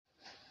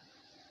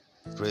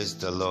Praise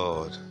the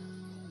Lord.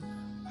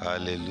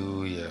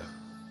 Hallelujah.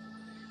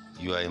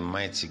 You are a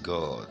mighty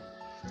God.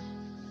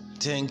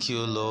 Thank you,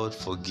 Lord,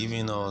 for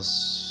giving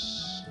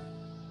us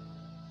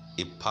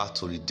a path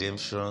to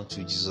redemption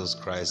through Jesus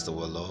Christ our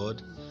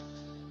Lord.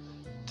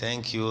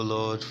 Thank you,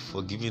 Lord,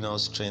 for giving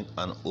us strength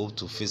and hope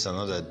to face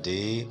another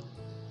day.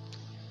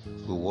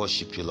 We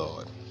worship you,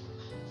 Lord.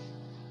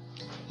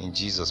 In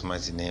Jesus'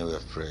 mighty name we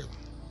have prayed.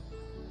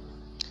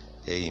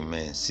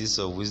 Amen. Seeds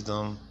of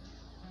Wisdom,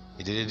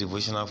 a daily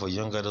devotional for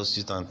young adults,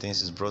 youth, and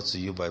teens, is brought to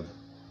you by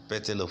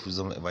Bethel of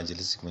Wisdom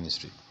Evangelistic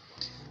Ministry.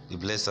 Be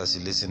blessed as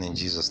you listen in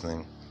Jesus'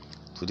 name.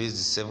 Today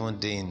is the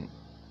 7th day in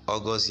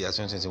August, year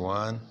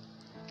 2021,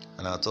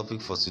 and our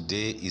topic for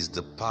today is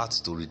the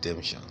path to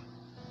redemption.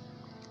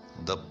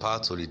 The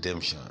path to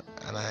redemption.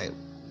 And I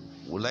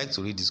would like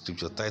to read the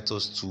scripture,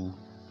 Titus 2,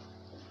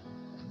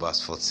 verse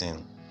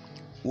 14.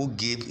 Who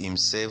gave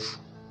himself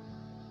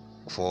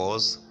for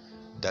us,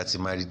 that he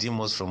might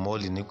redeem us from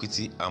all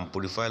iniquity and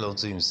purify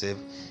unto himself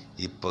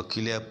a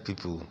peculiar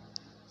people,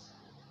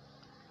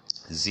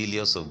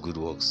 zealous of good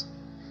works.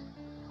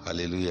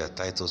 Hallelujah.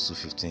 Titus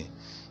 2:15.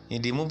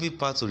 In the movie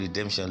Path to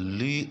Redemption,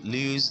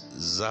 Louis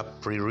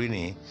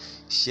Zamperini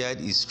shared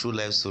his true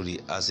life story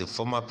as a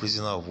former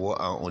prisoner of war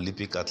and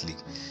Olympic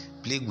athlete,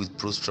 plagued with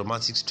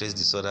post-traumatic stress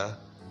disorder,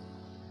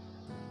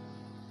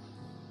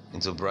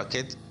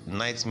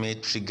 nightmare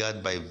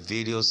triggered by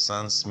various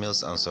sounds,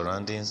 smells, and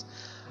surroundings.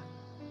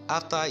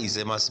 After his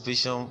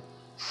emancipation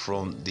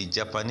from the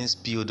Japanese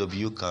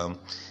POW camp,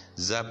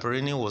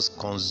 Zamperini was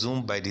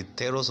consumed by the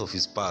terrors of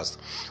his past.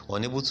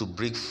 Unable to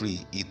break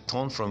free, he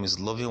turned from his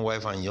loving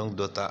wife and young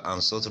daughter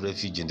and sought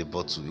refuge in the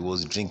bottle. He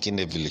was drinking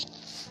heavily.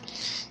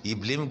 He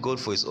blamed God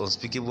for his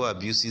unspeakable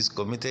abuses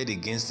committed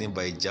against him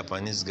by a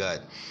Japanese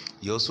guard.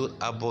 He also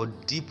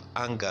harbored deep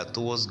anger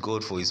towards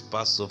God for his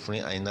past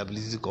suffering and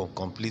inability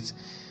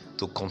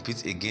to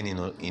compete again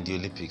in the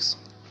Olympics.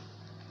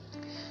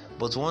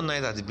 But one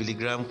night at the Billy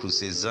Graham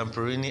crusade,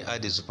 Zamperini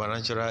had a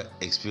supernatural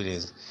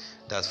experience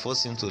that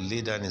forced him to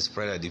lay down his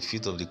pride at the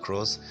feet of the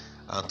cross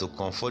and to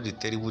confront the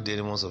terrible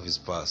demons of his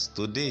past.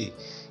 Today,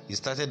 he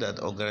started an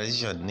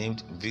organization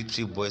named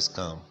Victory Boys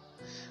Camp.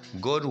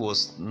 God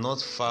was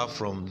not far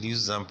from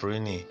Louis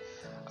Zamperini,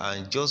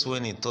 and just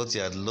when he thought he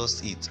had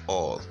lost it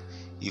all,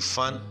 he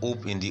found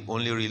hope in the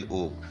only real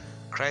hope.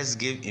 Christ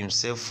gave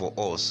himself for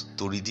us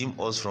to redeem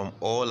us from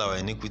all our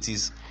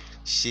iniquities,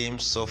 shame,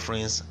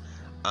 sufferings,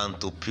 and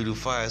to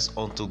purify us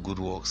unto good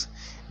works.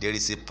 There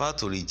is a path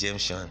to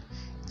redemption.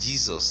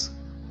 Jesus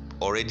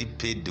already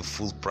paid the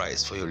full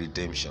price for your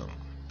redemption.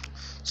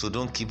 So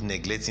don't keep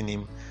neglecting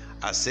him.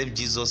 Accept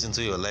Jesus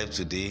into your life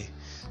today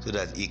so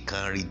that he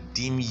can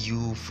redeem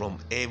you from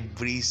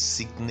every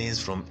sickness,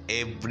 from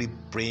every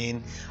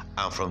pain,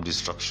 and from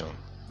destruction.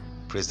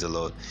 Praise the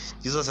Lord.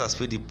 Jesus has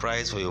paid the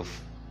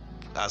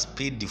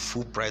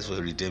full price for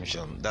your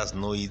redemption. That's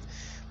know it.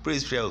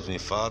 Praise prayer with me,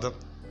 Father.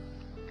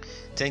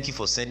 Thank you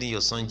for sending your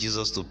son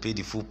Jesus to pay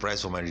the full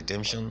price for my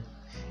redemption.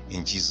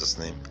 In Jesus'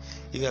 name.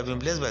 If you have been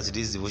blessed by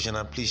today's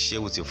devotional, please share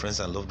with your friends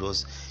and loved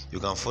ones. You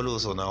can follow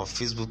us on our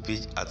Facebook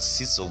page at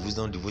Seeds of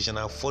Wisdom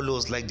Devotional. Follow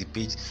us, like the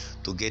page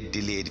to get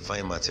daily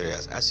edifying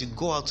materials. As you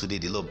go out today,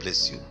 the Lord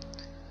bless you.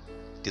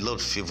 The Lord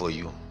favor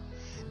you.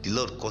 The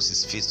Lord cause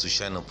his face to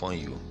shine upon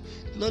you.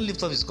 The Lord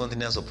lift up his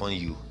countenance upon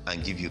you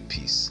and give you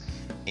peace.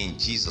 In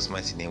Jesus'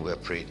 mighty name we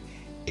have prayed.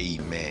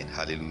 Amen.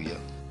 Hallelujah.